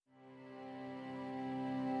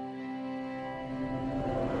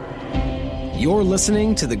You're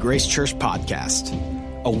listening to the Grace Church Podcast,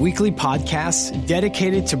 a weekly podcast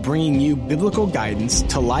dedicated to bringing you biblical guidance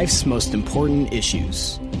to life's most important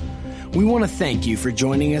issues. We want to thank you for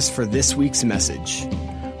joining us for this week's message.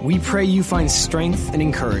 We pray you find strength and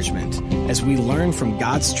encouragement as we learn from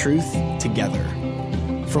God's truth together.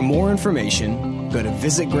 For more information, go to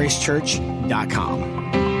visitgracechurch.com.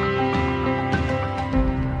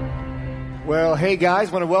 Well, hey guys,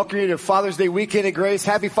 I want to welcome you to Father's Day weekend at Grace.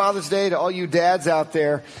 Happy Father's Day to all you dads out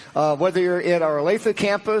there. Whether you're at our Olathe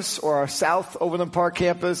campus or our South Overland Park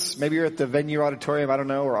campus, maybe you're at the Venue Auditorium, I don't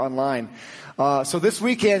know, or online. So this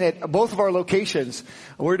weekend at both of our locations,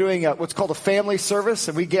 we're doing what's called a family service,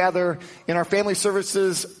 and we gather in our family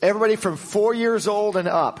services everybody from 4 years old and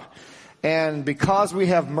up. And because we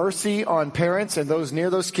have mercy on parents and those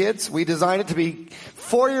near those kids, we designed it to be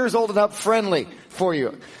 4 years old and up friendly for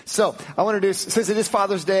you. So I want to do, since it is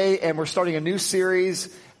Father's Day and we're starting a new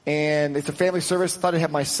series and it's a family service, I thought I'd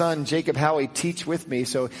have my son, Jacob Howie, teach with me.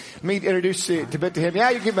 So let me introduce you a bit to him.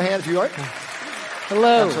 Yeah, you can give him a hand if you like.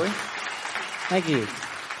 Hello. Actually. Thank you.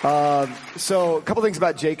 So a couple things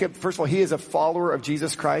about Jacob. First of all, he is a follower of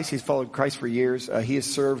Jesus Christ. He's followed Christ for years. He has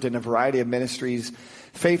served in a variety of ministries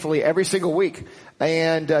faithfully every single week.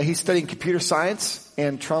 And he's studying computer science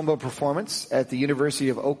and trombone performance at the University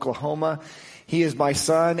of Oklahoma. He is my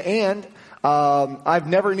son, and I've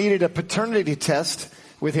never needed a paternity test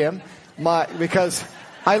with him because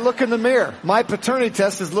I look in the mirror. My paternity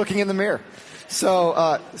test is looking in the mirror.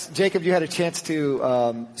 So, Jacob, you had a chance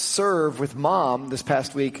to serve with Mom this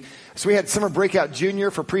past week. So we had Summer Breakout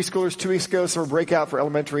Junior for preschoolers 2 weeks ago, Summer Breakout for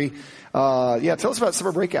elementary. Tell us about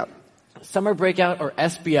Summer Breakout. Summer Breakout, or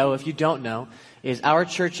SBO, if you don't know, is our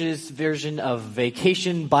church's version of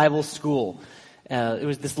Vacation Bible School. It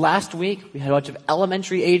was this last week. We had a bunch of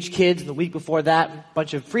elementary age kids. The week before that, a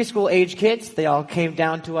bunch of preschool age kids. They all came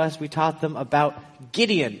down to us. We taught them about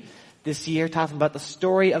Gideon this year, talking about the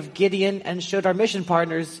story of Gideon, and showed our mission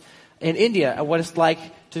partners in India and what it's like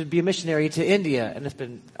to be a missionary to India. And it's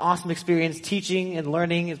been an awesome experience teaching and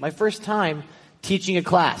learning. It's my first time teaching a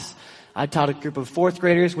class. I taught a group of fourth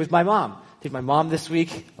graders with my mom. I did my mom this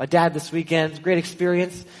week, my dad this weekend. It's a great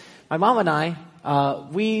experience. My mom and I,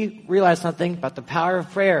 we realized something about the power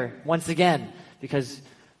of prayer once again, because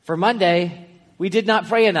for Monday, we did not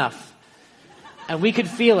pray enough. And we could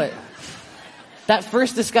feel it. That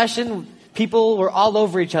first discussion, people were all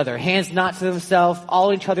over each other, hands not to themselves, all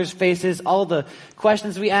in each other's faces. All the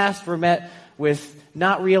questions we asked were met with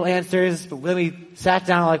not real answers, but when we sat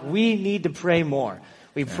down, like, we need to pray more.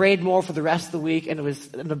 We prayed more for the rest of the week, and it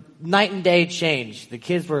was a night and day change. The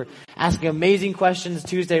kids were asking amazing questions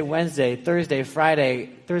Tuesday, Wednesday, Thursday, Friday.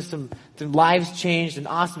 There was some lives changed, an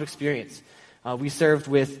awesome experience. We served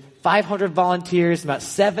with 500 volunteers, about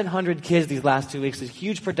 700 kids these last 2 weeks. It was a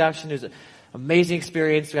huge production. It was an amazing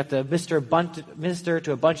experience. We got to minister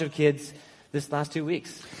to a bunch of kids this last 2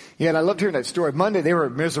 weeks. Yeah, and I loved hearing that story. Monday, they were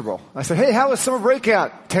miserable. I said, hey, how was Summer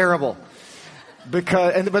Breakout? Terrible. But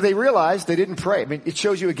they realized they didn't pray. I mean, it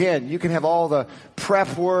shows you again, you can have all the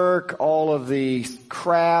prep work, all of the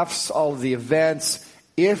crafts, all of the events,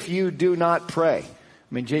 if you do not pray. I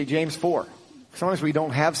mean, James 4. Sometimes we don't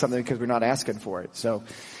have something because we're not asking for it. So,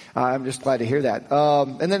 I'm just glad to hear that.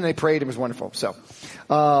 And then they prayed. It was wonderful. So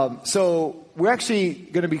we're actually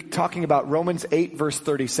going to be talking about Romans 8 verse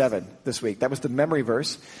 37 this week. That was the memory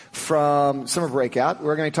verse from Summer Breakout.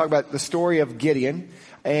 We're going to talk about the story of Gideon.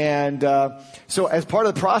 And so as part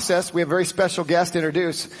of the process, we have a very special guest to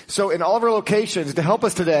introduce. So in all of our locations, to help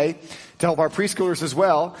us today, to help our preschoolers as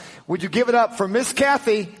well, would you give it up for Miss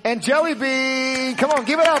Kathy and Jelly Bean? Come on,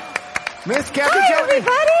 give it up. Miss Kathy, Hi, Jelly Bean.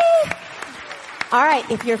 everybody. All right,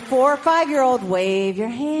 if you're 4 or 5 year old, wave your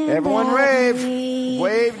hand. Everyone at wave. me.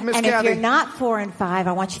 Wave, Miss And Kathy. if you're not 4 and 5,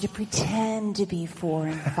 I want you to pretend to be 4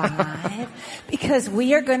 and 5 because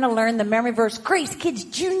we are going to learn the memory verse Grace Kids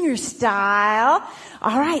Junior style.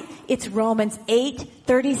 All right, it's Romans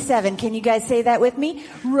 8:37. Can you guys say that with me?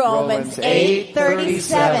 Romans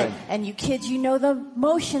 8:37. And you kids, you know the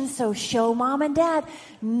motion, so show Mom and Dad.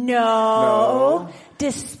 No.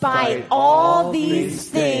 Despite all these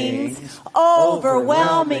things,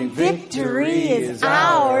 overwhelming victory is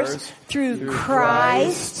ours through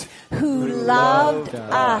Christ who loved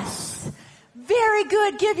us. Very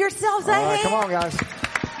good. Give yourselves a hand. Come on, guys.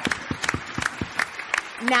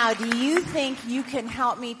 Now, do you think you can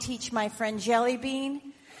help me teach my friend Jelly Bean?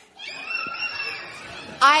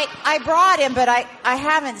 I brought him, but I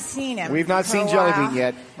haven't seen him. We've not seen Jelly Bean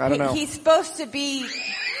yet. I don't know. He's supposed to be...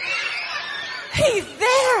 He's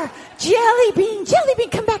there! Jelly Bean,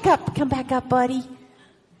 come back up. Come back up, buddy.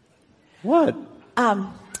 What?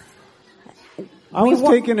 I was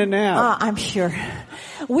taking a nap. I'm sure.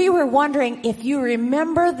 We were wondering if you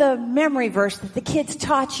remember the memory verse that the kids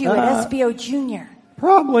taught you at SBO Junior.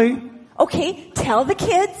 Probably. Okay, tell the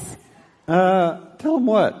kids. Tell them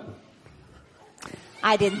what?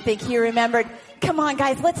 I didn't think he remembered. Come on,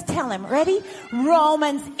 guys, let's tell him. Ready?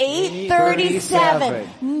 Romans 8:37.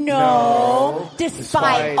 No,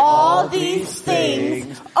 despite all these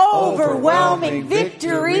things, overwhelming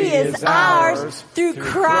victory is ours through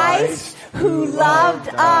Christ who loved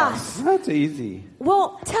us. That's easy.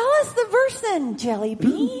 Well, tell us the verse then, Jelly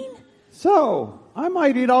Bean. So, I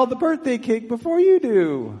might eat all the birthday cake before you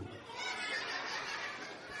do.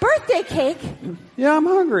 Birthday cake? Yeah, I'm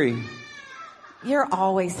hungry. You're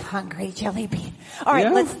always hungry, Jelly Bean. All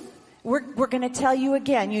right, Yeah? we're going to tell you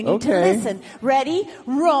again. You need to Okay. listen. Ready?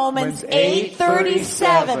 Romans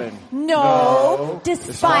 8:37. No,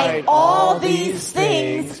 despite all these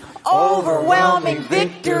things, overwhelming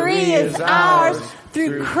victory is ours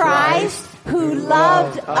through Christ who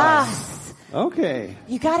loved us. Okay.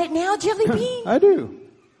 You got it now, Jelly Bean? I do.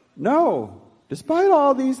 No, despite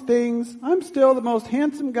all these things, I'm still the most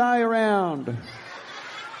handsome guy around.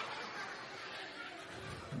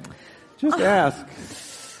 Just ask.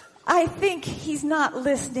 I think he's not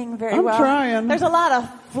listening very I'm well. trying. There's a lot of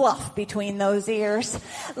fluff between those ears.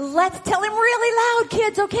 Let's tell him really loud,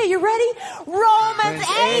 kids. Okay, you ready? Romans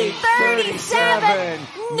 8:37.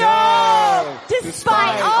 No,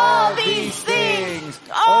 despite all these things,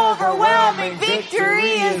 overwhelming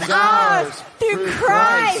victory is ours through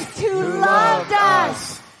Christ who loved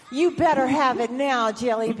us. You better have it now,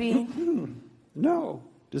 Jelly Bean. No,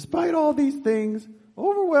 despite all these things,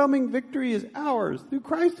 overwhelming victory is ours through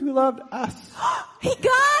Christ who loved us. He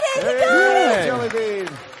got it. He got it. Jelly Bean.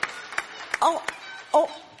 Oh,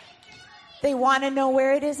 they want to know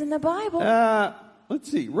where it is in the Bible. Let's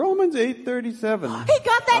see, Romans 8:37. He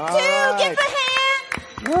got that too. All Give the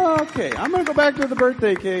hand. Okay, I'm going to go back to the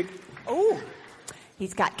birthday cake. Oh,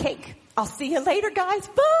 he's got cake. I'll see you later, guys.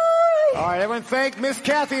 Bye. All right, everyone thank Miss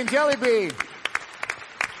Kathy and Jelly Bean.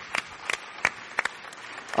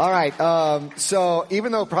 All right, so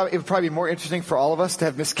even though it would probably be more interesting for all of us to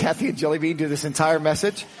have Miss Kathy and Jelly Bean do this entire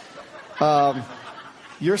message,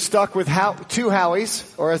 you're stuck with two Howies,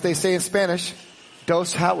 or as they say in Spanish,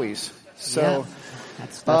 dos Howies. So Yeah,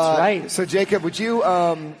 that's right. So Jacob, would you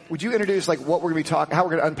introduce like what we're going to be talking, how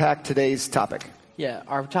we're going to unpack today's topic? Yeah,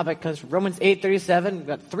 our topic comes from Romans 8:37. We've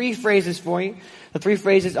got three phrases for you. The three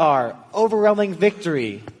phrases are: overwhelming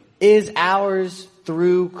victory is ours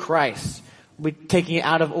through Christ. We're taking it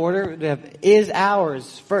out of order. We have is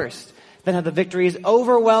ours first. Then have the victory is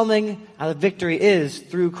overwhelming. Now the victory is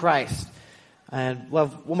through Christ. And we'll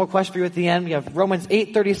have one more question for you at the end. We have Romans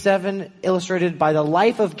 8:37 illustrated by the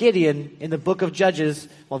life of Gideon in the book of Judges.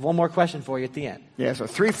 We'll have one more question for you at the end. Yeah, so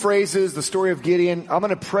three phrases, the story of Gideon. I'm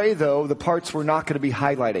going to pray, though, the parts we're not going to be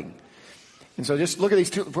highlighting. And so just look at these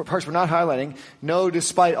two parts we're not highlighting. No,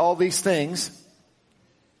 despite all these things,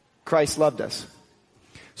 Christ loved us.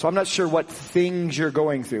 So I'm not sure what things you're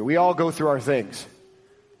going through. We all go through our things.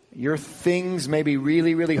 Your things may be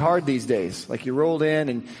really, really hard these days. Like you rolled in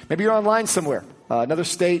and maybe you're online somewhere, another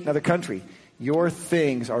state, another country. Your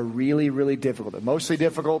things are really, really difficult. They're mostly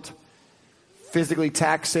difficult, physically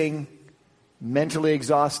taxing, mentally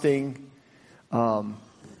exhausting. I'm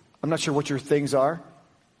not sure what your things are,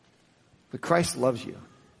 but Christ loves you.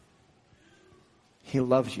 He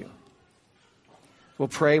loves you. We'll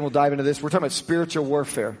pray and we'll dive into this. We're talking about spiritual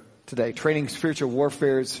warfare today, training spiritual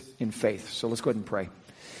warfares in faith. So let's go ahead and pray.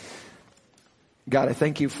 God, I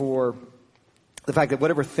thank you for the fact that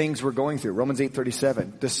whatever things we're going through, Romans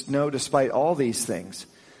 8:37, just know despite all these things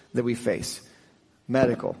that we face,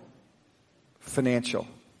 medical, financial,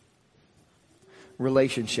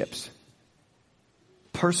 relationships,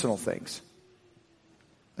 personal things,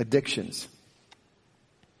 addictions,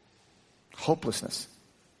 hopelessness.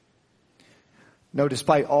 No,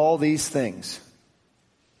 despite all these things,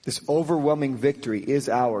 this overwhelming victory is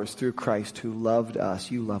ours through Christ who loved us.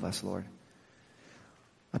 You love us, Lord.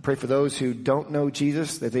 I pray for those who don't know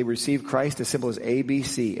Jesus, that they receive Christ as simple as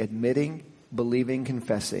ABC, admitting, believing,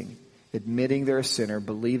 confessing, admitting they're a sinner,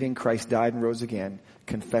 believing Christ died and rose again,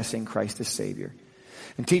 confessing Christ as Savior.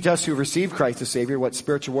 And teach us who receive Christ as Savior what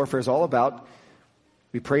spiritual warfare is all about.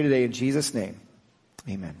 We pray today in Jesus' name.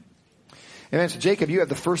 Amen. Amen. So Jacob, you have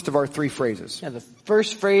the first of our three phrases. Yeah, the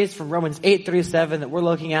first phrase from Romans 8:37 that we're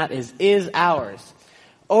looking at is ours.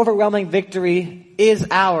 Overwhelming victory is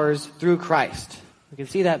ours through Christ. We can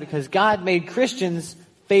see that because God made Christians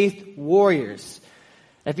faith warriors.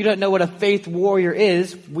 If you don't know what a faith warrior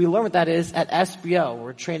is, we learn what that is at SBO.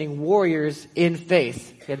 We're training warriors in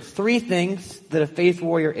faith. We have three things that a faith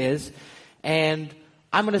warrior is. And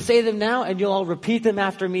I'm going to say them now, and you'll all repeat them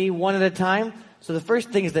after me one at a time. So the first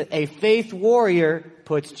thing is that a faith warrior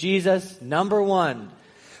puts Jesus number one.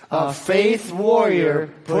 A faith warrior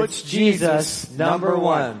puts Jesus number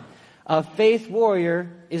one. A faith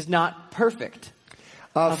warrior is not perfect.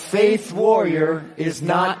 A faith warrior is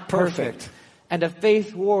not perfect. And a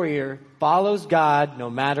faith warrior follows God no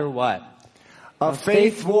matter what. A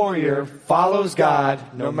faith warrior follows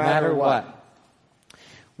God no matter what.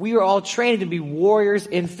 We are all trained to be warriors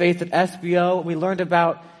in faith at SBO. We learned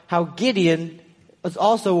about how Gideon was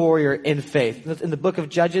also a warrior in faith. That's in the book of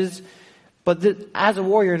Judges. But as a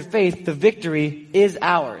warrior in faith, the victory is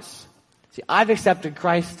ours. See, I've accepted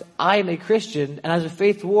Christ. I am a Christian. And as a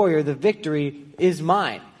faith warrior, the victory is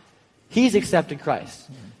mine. He's accepted Christ.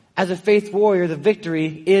 As a faith warrior, the victory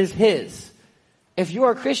is his. If you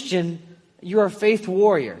are a Christian, you are a faith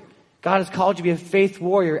warrior. God has called you to be a faith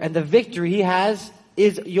warrior. And the victory he has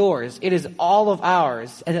is yours. It is all of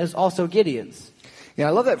ours. And it is also Gideon's. Yeah,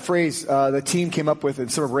 I love that phrase the team came up with in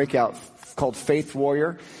Summer Breakout called faith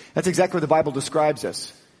warrior. That's exactly what the Bible describes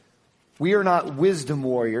us. We are not wisdom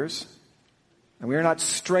warriors, and we are not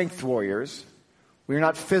strength warriors. We are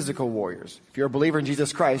not physical warriors. If you're a believer in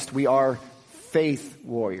Jesus Christ, we are faith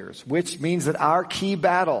warriors, which means that our key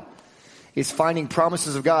battle is finding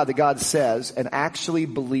promises of God that God says and actually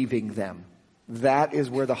believing them. That is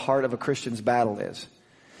where the heart of a Christian's battle is.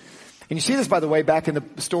 And you see this, by the way, back in the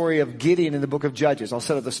story of Gideon in the book of Judges. I'll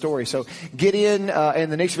set up the story. So Gideon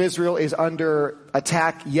and the nation of Israel is under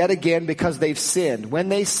attack yet again because they've sinned. When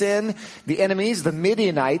they sin, the enemies, the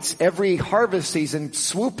Midianites, every harvest season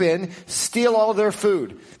swoop in, steal all of their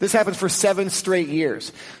food. This happens for 7 straight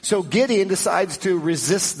years. So Gideon decides to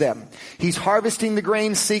resist them. He's harvesting the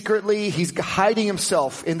grain secretly. He's hiding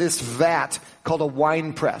himself in this vat called a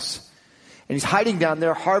wine press. And he's hiding down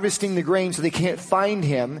there, harvesting the grain so they can't find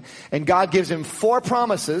him. And God gives him 4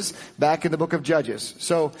 promises back in the book of Judges.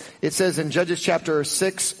 So it says in Judges chapter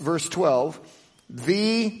 6, verse 12,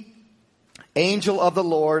 the angel of the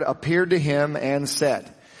Lord appeared to him and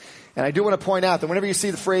said. And I do want to point out that whenever you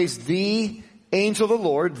see the phrase, the angel of the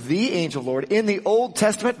Lord, in the Old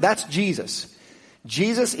Testament, that's Jesus.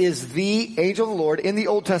 Jesus is the angel of the Lord in the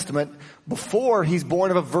Old Testament before he's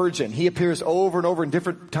born of a virgin. He appears over and over in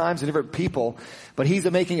different times and different people, but he's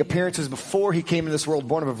making appearances before he came into this world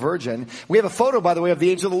born of a virgin. We have a photo, by the way, of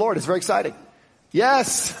the angel of the Lord. It's very exciting.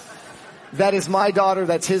 Yes! That is my daughter.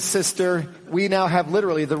 That's his sister. We now have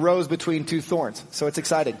literally the rose between 2 thorns. So it's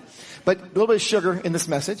exciting. But a little bit of sugar in this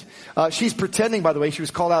message. She's pretending, by the way, she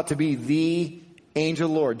was called out to be the angel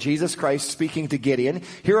of the Lord, Jesus Christ speaking to Gideon.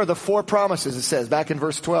 Here are the 4 promises, it says, back in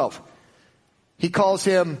verse 12. He calls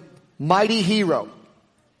him mighty hero.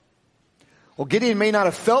 Well, Gideon may not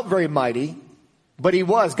have felt very mighty, but he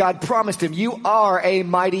was. God promised him, you are a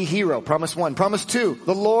mighty hero. Promise 1. Promise 2,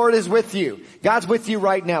 the Lord is with you. God's with you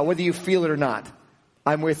right now, whether you feel it or not.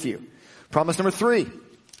 I'm with you. Promise number 3,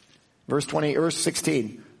 verse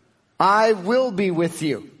 16. I will be with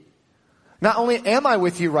you. Not only am I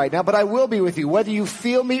with you right now, but I will be with you. Whether you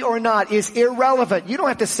feel me or not is irrelevant. You don't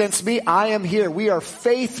have to sense me. I am here. We are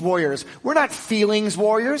faith warriors. We're not feelings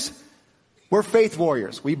warriors. We're faith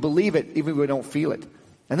warriors. We believe it even if we don't feel it.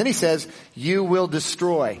 And then he says, you will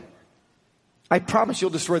destroy. I promise you'll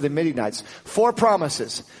destroy the Midianites. 4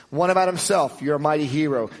 promises. 1 about himself. You're a mighty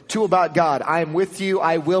hero. 2 about God. I am with you.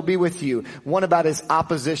 I will be with you. 1 about his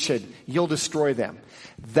opposition. You'll destroy them.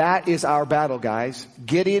 That is our battle, guys.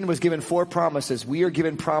 Gideon was given 4 promises. We are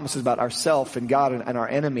given promises about ourselves and God and our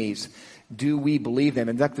enemies. Do we believe them?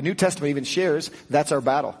 In fact, the New Testament even shares that's our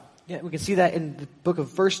battle. Yeah, we can see that in the book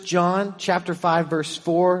of 1 John, chapter 5, verse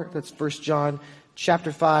 4. That's 1 John,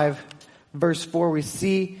 chapter 5, verse 4. We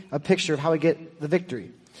see a picture of how we get the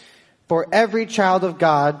victory. For every child of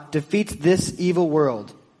God defeats this evil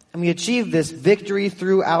world, and we achieve this victory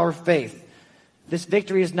through our faith. This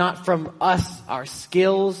victory is not from us, our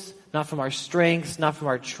skills, not from our strengths, not from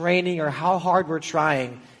our training or how hard we're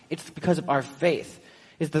trying. It's because of our faith.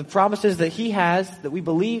 It's the promises that he has that we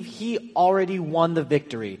believe he already won the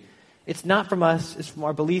victory. It's not from us, it's from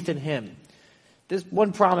our belief in him. There's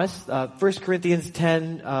one promise, 1 Corinthians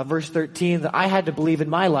 10, verse 13, that I had to believe in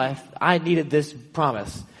my life. I needed this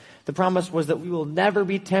promise. The promise was that we will never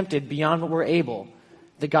be tempted beyond what we're able,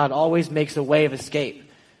 that God always makes a way of escape.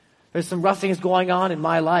 There's some rough things going on in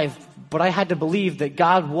my life, but I had to believe that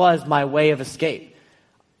God was my way of escape.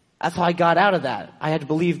 That's how I got out of that. I had to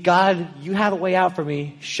believe, God, you have a way out for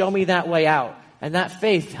me. Show me that way out. And that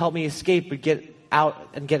faith helped me escape and get out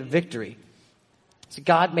and get victory. So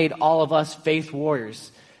God made all of us faith warriors.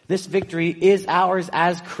 This victory is ours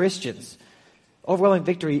as Christians. Overwhelming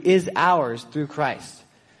victory is ours through Christ.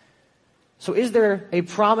 So is there a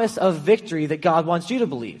promise of victory that God wants you to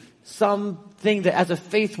believe? Something that as a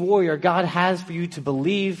faith warrior, God has for you to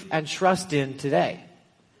believe and trust in today?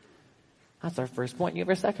 That's our first point. You have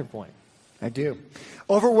our second point. I do.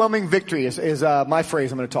 Overwhelming victory is my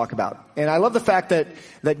phrase I'm going to talk about. And I love the fact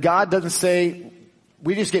that God doesn't say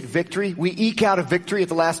we just get victory. We eke out a victory at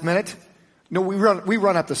the last minute. No, we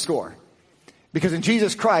run up the score. Because in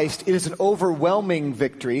Jesus Christ, it is an overwhelming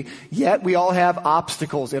victory, yet we all have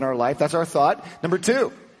obstacles in our life. That's our thought. Number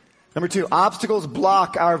two, obstacles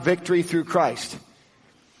block our victory through Christ.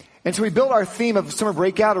 And so we built our theme of Summer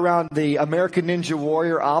Breakout around the American Ninja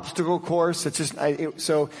Warrior obstacle course. It's just,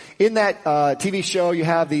 so in that TV show, you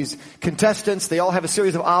have these contestants. They all have a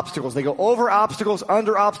series of obstacles. They go over obstacles,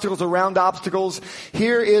 under obstacles, around obstacles.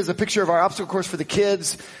 Here is a picture of our obstacle course for the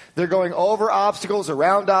kids. They're going over obstacles,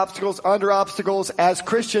 around obstacles, under obstacles. As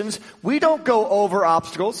Christians, we don't go over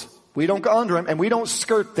obstacles. We don't go under them, and we don't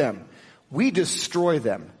skirt them. We destroy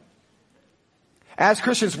them. As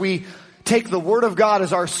Christians, we take the Word of God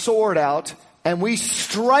as our sword out, and we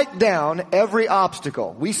strike down every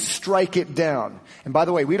obstacle. We strike it down. And by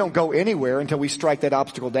the way, we don't go anywhere until we strike that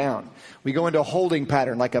obstacle down. We go into a holding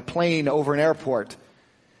pattern like a plane over an airport.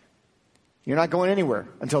 You're not going anywhere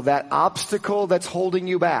until that obstacle that's holding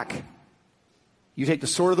you back. You take the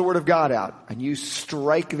sword of the Word of God out, and you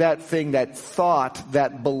strike that thing, that thought,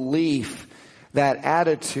 that belief, that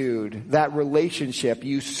attitude, that relationship.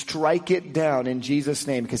 You strike it down in Jesus'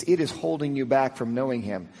 name because it is holding you back from knowing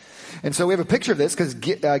Him. And so we have a picture of this because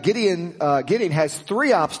Gideon has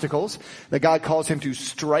 3 obstacles that God calls him to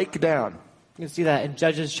strike down. You can see that in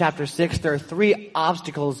Judges chapter 6. There are 3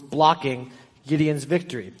 obstacles blocking Gideon's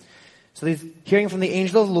victory. So he's hearing from the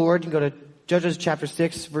angel of the Lord. You can go to Judges chapter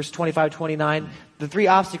 6, verse 25-29. The 3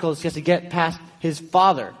 obstacles he has to get past his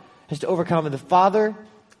father. He has to overcome the father,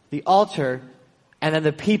 the altar, and then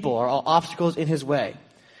the people are all obstacles in his way.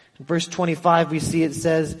 In verse 25, we see it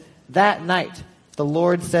says, "That night the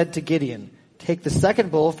Lord said to Gideon, take the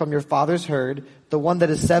second bull from your father's herd, the one that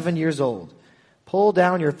is 7 years old. Pull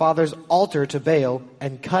down your father's altar to Baal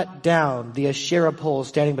and cut down the Asherah pole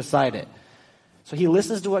standing beside it." So he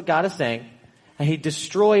listens to what God is saying, and he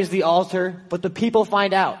destroys the altar, but the people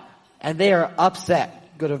find out, and they are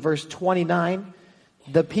upset. Go to verse 29.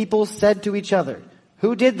 "The people said to each other,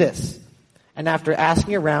 'Who did this?' And after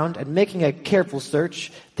asking around and making a careful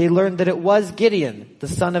search, they learned that it was Gideon, the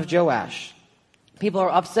son of Joash." People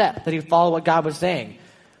are upset that he followed what God was saying.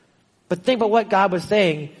 But think about what God was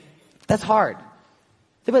saying. That's hard.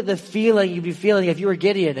 Think about the feeling you'd be feeling if you were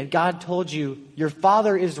Gideon and God told you, your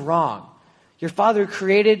father is wrong. Your father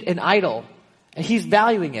created an idol, and he's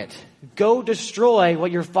valuing it. Go destroy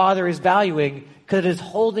what your father is valuing because it is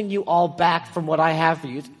holding you all back from what I have for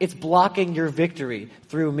you. It's blocking your victory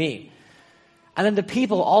through me. And then the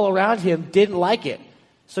people all around him didn't like it.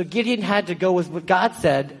 So Gideon had to go with what God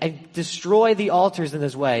said and destroy the altars in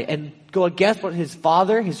his way and go against what his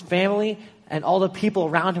father, his family, and all the people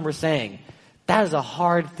around him were saying. That is a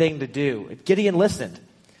hard thing to do. Gideon listened.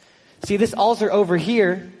 See, this altar over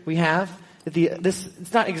here we have,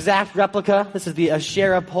 it's not exact replica. This is the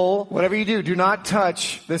Asherah pole. Whatever you do not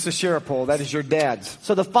touch this Asherah pole. That is your dad's.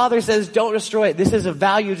 So the father says, don't destroy it. This is a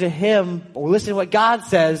value to him. Or listen to what God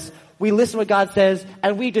says. We listen to what God says,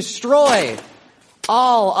 and we destroy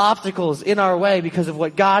all obstacles in our way because of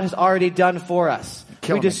what God has already done for us.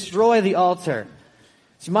 We destroy the altar.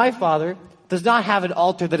 See, my father does not have an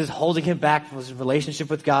altar that is holding him back from his relationship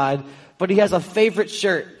with God, but he has a favorite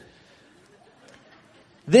shirt.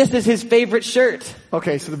 This is his favorite shirt.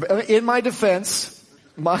 Okay, so in my defense,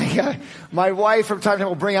 my wife from time to time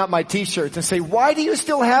will bring out my t-shirts and say, "Why do you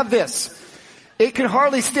still have this? It can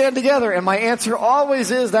hardly stand together." And my answer always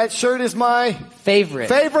is, that shirt is my favorite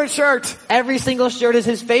shirt. Every single shirt is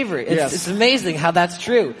his favorite. Yes. It's amazing how that's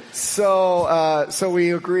true. So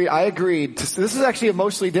we agreed. I agreed. This is actually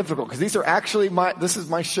emotionally difficult because these are actually this is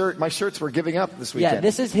my shirt. My shirts we're giving up this weekend. Yeah,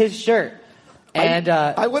 this is his shirt. And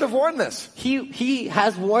I would have worn this. He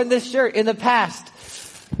has worn this shirt in the past.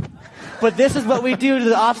 But this is what we do to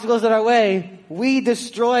the obstacles in our way. We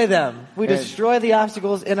destroy them. We destroy the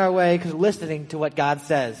obstacles in our way because we're listening to what God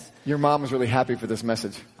says. Your mom is really happy for this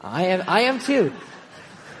message. I am too.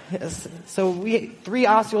 Yes. So 3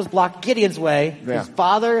 obstacles block Gideon's way. Yeah. His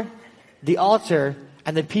father, the altar,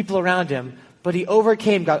 and the people around him. But he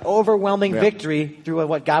got overwhelming victory through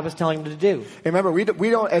what God was telling him to do. And remember, we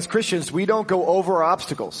don't, as Christians, we don't go over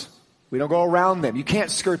obstacles. We don't go around them. You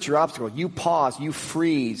can't skirt your obstacle. You pause, you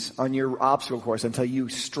freeze on your obstacle course until you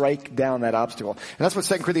strike down that obstacle. And that's what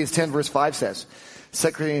 2 Corinthians 10 verse 5 says.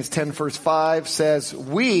 2 Corinthians 10 verse 5 says,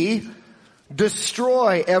 "We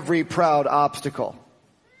destroy every proud obstacle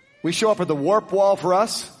We show up at the warp wall for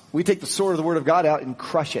us. We take the sword of the Word of God out and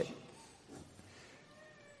crush it.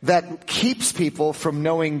 That keeps people from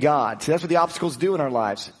knowing God. See, that's what the obstacles do in our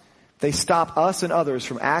lives. They stop us and others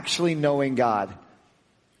from actually knowing God.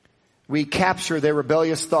 We capture their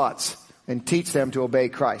rebellious thoughts and teach them to obey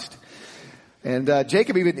Christ. And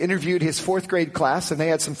Jacob even interviewed his 4th grade class, and they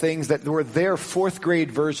had some things that were their 4th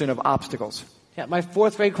grade version of obstacles. Yeah, my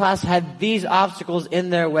 4th grade class had these obstacles in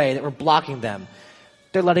their way that were blocking them.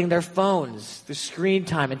 They're letting their phones, their screen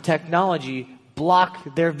time, and technology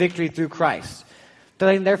block their victory through Christ. They're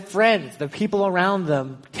letting their friends, the people around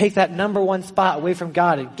them, take that number 1 spot away from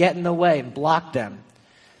God and get in the way and block them.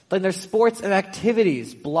 Letting their sports and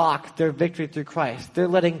activities block their victory through Christ. They're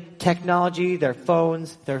letting technology, their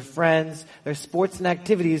phones, their friends, their sports and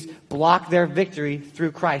activities block their victory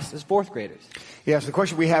through Christ as 4th graders. Yeah, so the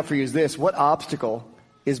question we have for you is this. What obstacle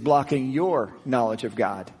is blocking your knowledge of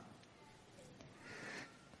God?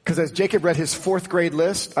 Because as Jacob read his 4th grade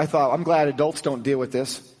list, I thought, I'm glad adults don't deal with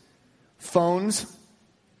this. Phones,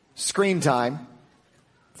 screen time,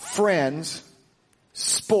 friends,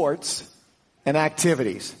 sports, and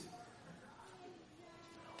activities.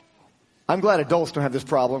 I'm glad adults don't have this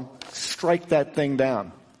problem. Strike that thing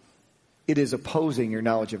down. It is opposing your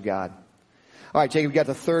knowledge of God. All right, Jacob, you got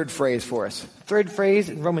the 3rd phrase for us. 3rd phrase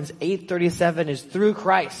in Romans 8:37 is through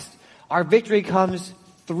Christ. Our victory comes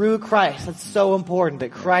through Christ. That's so important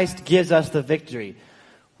that Christ gives us the victory.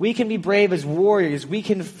 We can be brave as warriors. We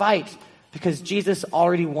can fight because Jesus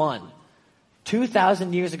already won.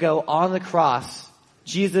 2,000 years ago on the cross,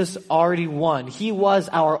 Jesus already won. He was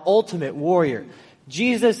our ultimate warrior.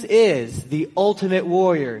 Jesus is the ultimate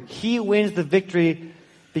warrior. He wins the victory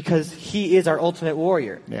because he is our ultimate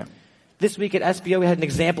warrior. Yeah. This week at SBO, we had an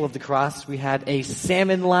example of the cross. We had a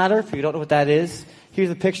salmon ladder. If you don't know what that is,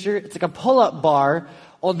 here's a picture. It's like a pull-up bar,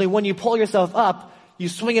 only when you pull yourself up, you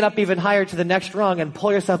swing it up even higher to the next rung and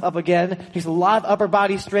pull yourself up again. It takes a lot of upper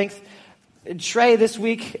body strength. And Trey this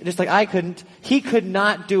week, just like I couldn't, he could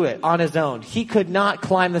not do it on his own. He could not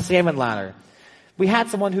climb the salmon ladder. We had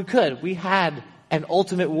someone who could. We had an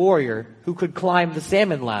ultimate warrior who could climb the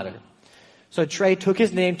salmon ladder. So Trey took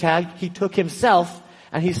his name tag, he took himself,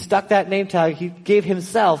 and he stuck that name tag, he gave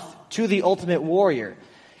himself to the ultimate warrior.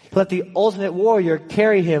 He let the ultimate warrior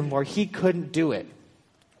carry him where he couldn't do it.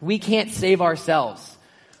 We can't save ourselves.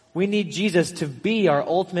 We need Jesus to be our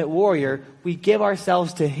ultimate warrior. We give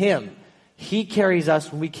ourselves to him. He carries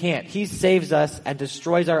us when we can't. He saves us and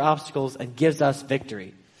destroys our obstacles and gives us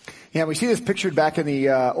victory. Yeah, we see this pictured back in the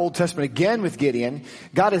Old Testament again with Gideon.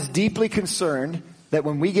 God is deeply concerned that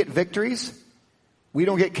when we get victories, we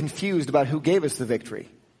don't get confused about who gave us the victory.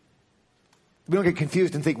 We don't get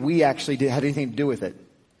confused and think we actually had anything to do with it,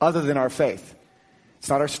 other than our faith. It's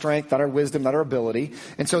not our strength, not our wisdom, not our ability.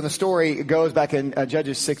 And so in the story, it goes back in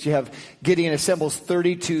Judges 6, you have Gideon assembles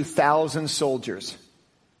 32,000 soldiers.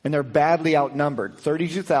 And they're badly outnumbered,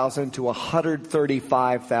 32,000 to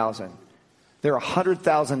 135,000. They're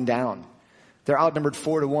 100,000 down. They're outnumbered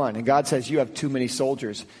 4-1. And God says, you have too many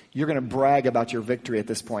soldiers. You're going to brag about your victory at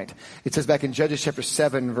this point. It says back in Judges chapter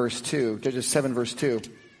 7, verse 2. Judges 7, verse 2.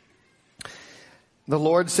 The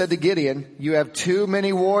Lord said to Gideon, you have too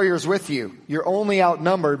many warriors with you. You're only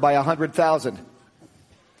outnumbered by 100,000.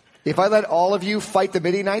 If I let all of you fight the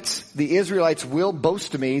Midianites, the Israelites will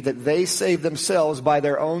boast to me that they saved themselves by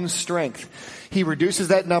their own strength. He reduces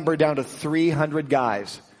that number down to 300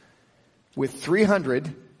 guys. With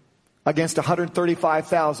 300 against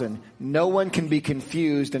 135,000, no one can be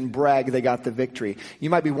confused and brag they got the victory. You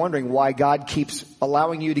might be wondering why God keeps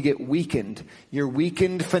allowing you to get weakened. You're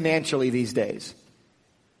weakened financially these days.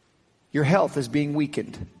 Your health is being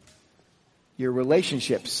weakened. Your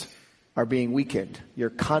relationships are being weakened. Your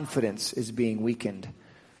confidence is being weakened.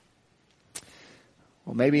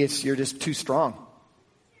 Well, maybe you're just too strong.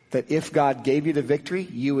 That if God gave you the victory,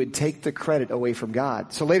 you would take the credit away from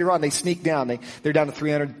God. So later on, they sneak down. They're down to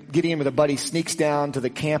 300. Gideon with a buddy sneaks down to the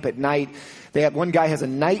camp at night. One guy has a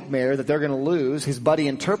nightmare that they're going to lose. His buddy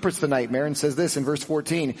interprets the nightmare and says this in verse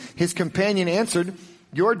 14. His companion answered,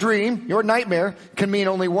 your dream, your nightmare, can mean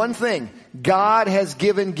only one thing. God has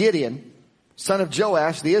given Gideon, son of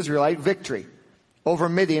Joash, the Israelite, victory over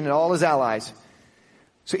Midian and all his allies.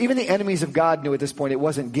 So even the enemies of God knew at this point it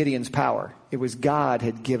wasn't Gideon's power. It was God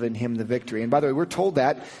had given him the victory. And by the way, we're told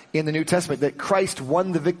that in the New Testament, that Christ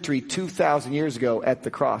won the victory 2,000 years ago at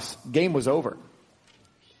the cross. Game was over.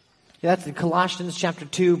 Yeah, that's in Colossians chapter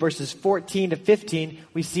 2, verses 14 to 15.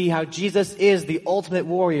 We see how Jesus is the ultimate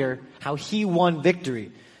warrior, how he won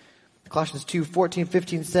victory. Colossians 2, 14,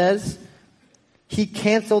 15 says, he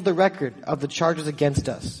canceled the record of the charges against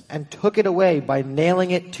us and took it away by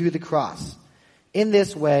nailing it to the cross. In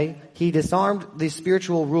this way, he disarmed the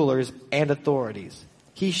spiritual rulers and authorities.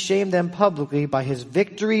 He shamed them publicly by his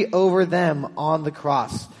victory over them on the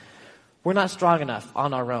cross. We're not strong enough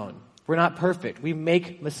on our own. We're not perfect. We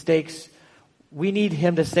make mistakes. We need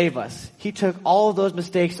him to save us. He took all of those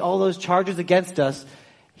mistakes, all those charges against us.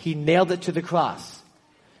 He nailed it to the cross.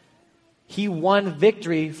 He won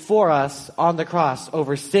victory for us on the cross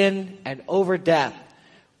over sin and over death.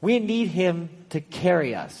 We need him to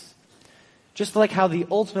carry us. Just like how the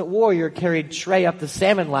ultimate warrior carried Trey up the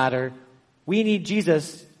salmon ladder, we need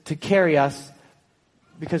Jesus to carry us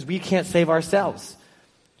because we can't save ourselves.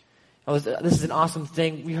 This is an awesome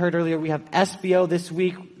thing. We heard earlier we have SBO this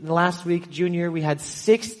week. Last week, Junior, we had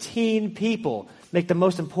 16 people make the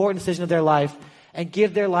most important decision of their life and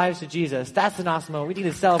give their lives to Jesus. That's an awesome moment. We need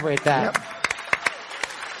to celebrate that. Yep.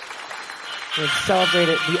 We need to celebrate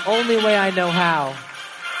it the only way I know how.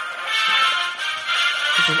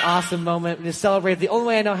 It's an awesome moment. We need to celebrate it the only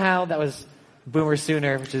way I know how. That was Boomer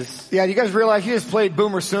Sooner, which is... Yeah, you guys realize he just played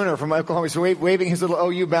Boomer Sooner from Oklahoma. He's waving his little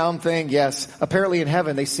OU bound thing. Yes. Apparently in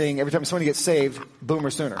heaven they sing, every time somebody gets saved,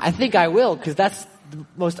 Boomer Sooner. I think I will, because that's the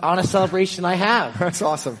most honest celebration I have. That's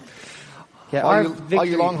awesome. Yeah, all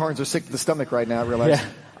you Longhorns are sick to the stomach right now, I realize. Yeah.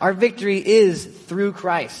 Our victory is through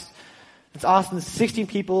Christ. It's awesome. 16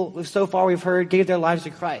 people so far we've heard gave their lives to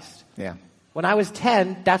Christ. Yeah. When I was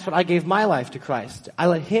 10, that's when I gave my life to Christ. I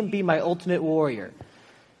let him be my ultimate warrior.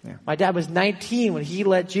 Yeah. My dad was 19 when he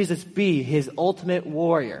let Jesus be his ultimate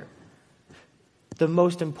warrior. The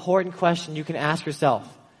most important question you can ask yourself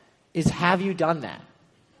is, have you done that?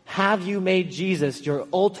 Have you made Jesus your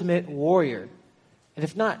ultimate warrior? And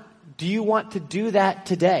if not, do you want to do that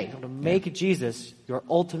today? You want to make Jesus your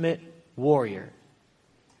ultimate warrior?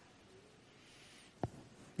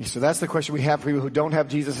 So that's the question we have for people who don't have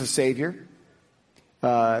Jesus as Savior.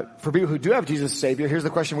 For people who do have Jesus as Savior, here's the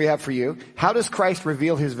question we have for you. How does Christ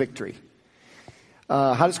reveal his victory?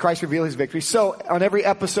 How does Christ reveal his victory? So on every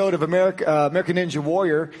episode of American Ninja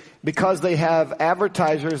Warrior, because they have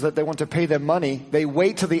advertisers that they want to pay them money, they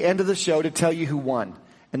wait till the end of the show to tell you who won.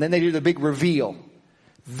 And then they do the big reveal.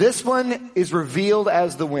 This one is revealed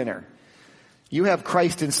as the winner. You have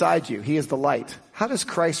Christ inside you. He is the light. How does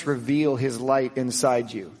Christ reveal his light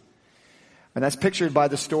inside you? And that's pictured by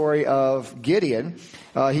the story of Gideon.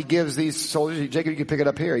 He gives these soldiers, Jacob, you can pick it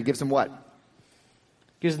up here. He gives them what?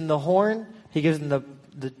 He gives them the horn. He gives them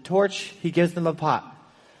the torch. He gives them a pot.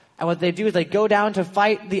 And what they do is they go down to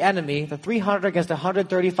fight the enemy, the 300 against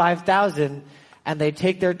 135,000, and they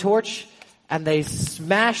take their torch and they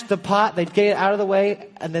smash the pot. They get it out of the way,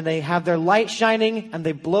 and then they have their light shining, and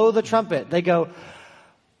they blow the trumpet. They go...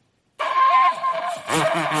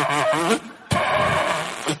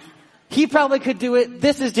 He probably could do it.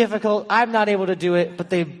 This is difficult. I'm not able to do it. But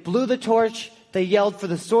they blew the torch. They yelled for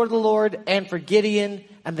the sword of the Lord and for Gideon,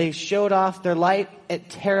 and they showed off their light. It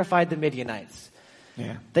terrified the Midianites.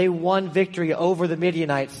 Yeah. They won victory over the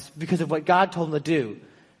Midianites because of what God told them to do.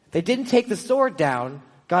 They didn't take the sword down.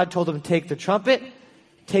 God told them to take the trumpet,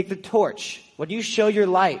 take the torch. When you show your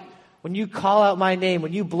light, when you call out my name,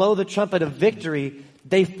 when you blow the trumpet of victory,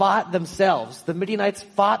 they fought themselves. The Midianites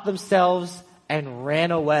fought themselves and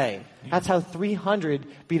ran away. That's how 300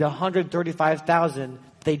 beat 135,000.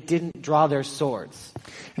 They didn't draw their swords.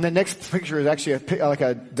 And the next picture is actually like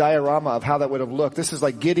a diorama of how that would have looked. This is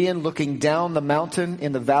like Gideon looking down the mountain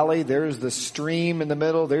in the valley. There's the stream in the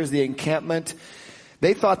middle. There's the encampment.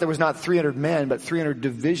 They thought there was not 300 men, but 300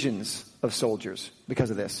 divisions of soldiers because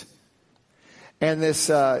of this. And this,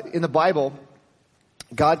 in the Bible,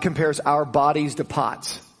 God compares our bodies to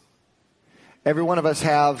pots. Every one of us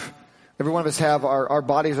have our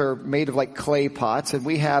bodies are made of like clay pots, and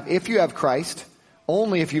we have, if you have Christ,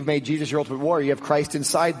 only if you've made Jesus your ultimate warrior, you have Christ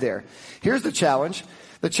inside there. Here's the challenge.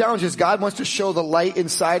 The challenge is God wants to show the light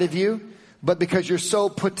inside of you, but because you're so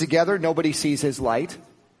put together, nobody sees his light.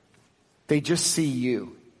 They just see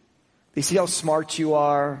you. They see how smart you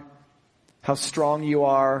are, how strong you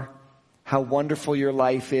are, how wonderful your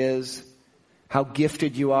life is, how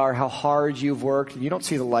gifted you are, how hard you've worked. You don't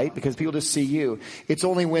see the light because people just see you. It's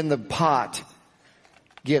only when the pot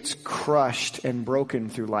gets crushed and broken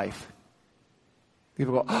through life.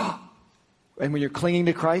 People go, oh. And when you're clinging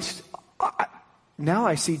to Christ, now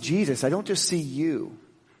I see Jesus. I don't just see you.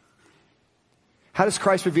 How does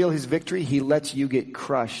Christ reveal his victory? He lets you get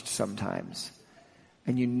crushed sometimes.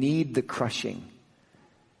 And you need the crushing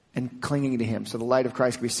and clinging to him so the light of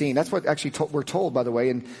Christ can be seen. That's what actually we're told, by the way,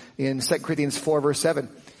 in 2 Corinthians 4, verse 7.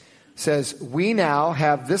 It says, we now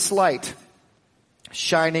have this light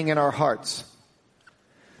shining in our hearts.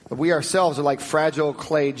 But we ourselves are like fragile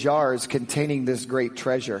clay jars containing this great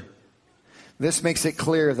treasure. This makes it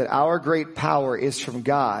clear that our great power is from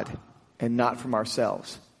God and not from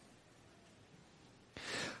ourselves.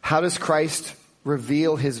 How does Christ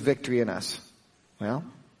reveal his victory in us? Well,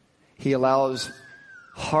 he allows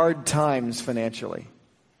hard times financially,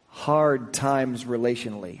 hard times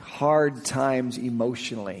relationally, hard times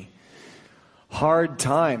emotionally, hard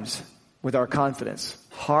times with our confidence,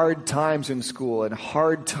 hard times in school, and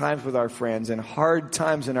hard times with our friends, and hard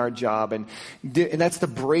times in our job. And that's the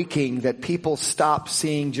breaking that people stop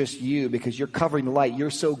seeing just you because you're covering the light.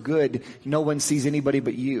 You're so good, no one sees anybody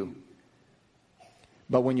but you.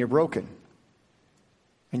 But when you're broken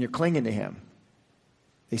and you're clinging to him,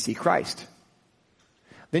 they see Christ.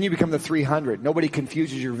 Then you become the 300. Nobody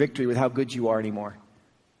confuses your victory with how good you are anymore.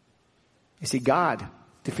 You see God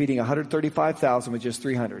defeating 135,000 with just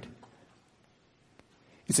 300.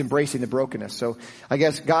 It's embracing the brokenness. So I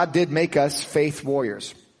guess God did make us faith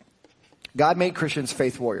warriors. God made Christians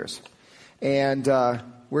faith warriors. And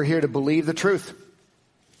we're here to believe the truth.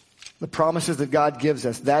 The promises that God gives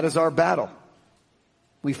us. That is our battle.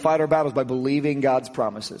 We fight our battles by believing God's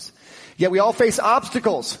promises. Yet we all face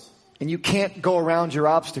obstacles. And you can't go around your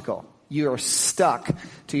obstacle. You are stuck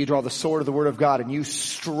till you draw the sword of the Word of God and you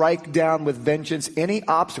strike down with vengeance any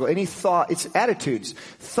obstacle, any thought. It's attitudes,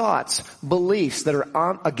 thoughts, beliefs that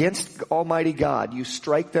are against Almighty God. You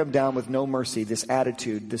strike them down with no mercy. This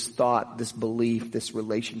attitude, this thought, this belief, this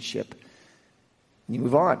relationship. And you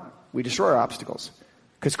move on. We destroy our obstacles.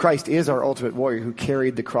 Because Christ is our ultimate warrior who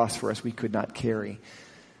carried the cross for us we could not carry.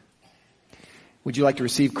 Would you like to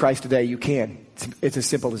receive Christ today? You can. It's as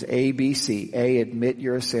simple as A, B, C. A, admit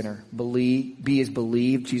you're a sinner. B is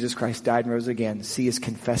believe Jesus Christ died and rose again. C is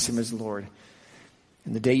confess him as Lord.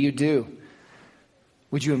 And the day you do,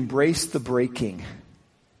 would you embrace the breaking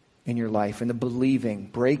in your life and the believing,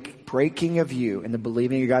 breaking of you and the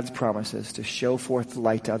believing of God's promises to show forth the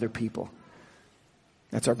light to other people?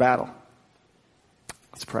 That's our battle.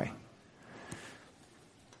 Let's pray.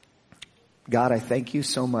 God, I thank you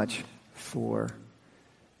so much for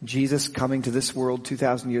Jesus coming to this world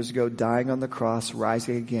 2,000 years ago, dying on the cross,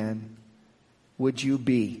 rising again. Would you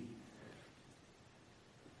be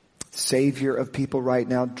Savior of people right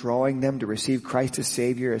now, drawing them to receive Christ as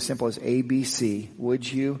Savior, as simple as ABC? Would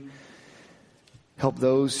you help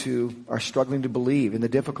those who are struggling to believe in the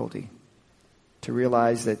difficulty to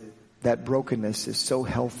realize that that brokenness is so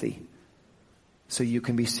healthy so you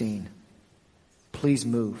can be seen? Please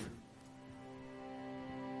move.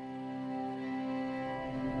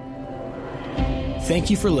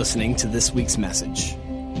 Thank you for listening to this week's message.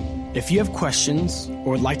 If you have questions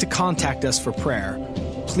or would like to contact us for prayer,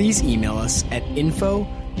 please email us at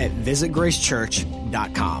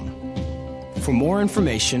info@visitgracechurch.com. For more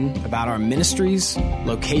information about our ministries,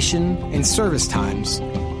 location, and service times,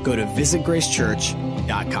 go to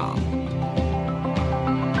visitgracechurch.com.